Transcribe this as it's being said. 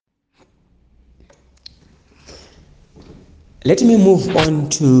Let me move on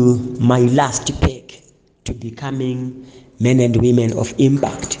to my last peg to becoming men and women of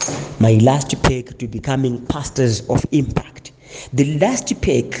impact. My last peg to becoming pastors of impact. The last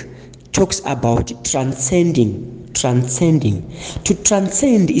peg talks about transcending. Transcending. To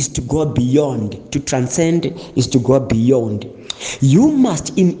transcend is to go beyond. To transcend is to go beyond. You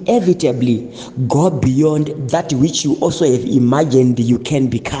must inevitably go beyond that which you also have imagined you can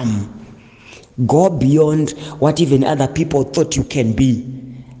become. Go beyond what even other people thought you can be.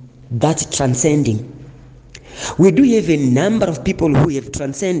 That's transcending. We do have a number of people who have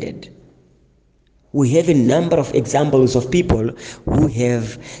transcended. We have a number of examples of people who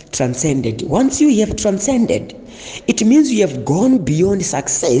have transcended. Once you have transcended, it means you have gone beyond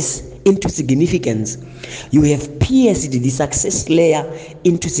success into significance. You have pierced the success layer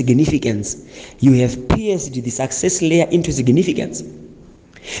into significance. You have pierced the success layer into significance.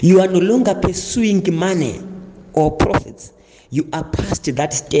 You are no longer pursuing money or profits. You are past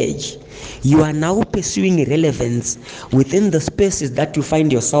that stage. You are now pursuing relevance within the spaces that you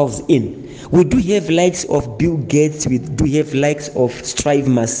find yourselves in. We do have likes of Bill Gates, we do have likes of Strive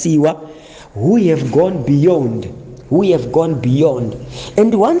Masiwa, who have gone beyond.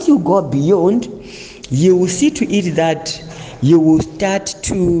 And once you go beyond, you will see to it that you will start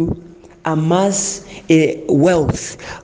to amass a wealth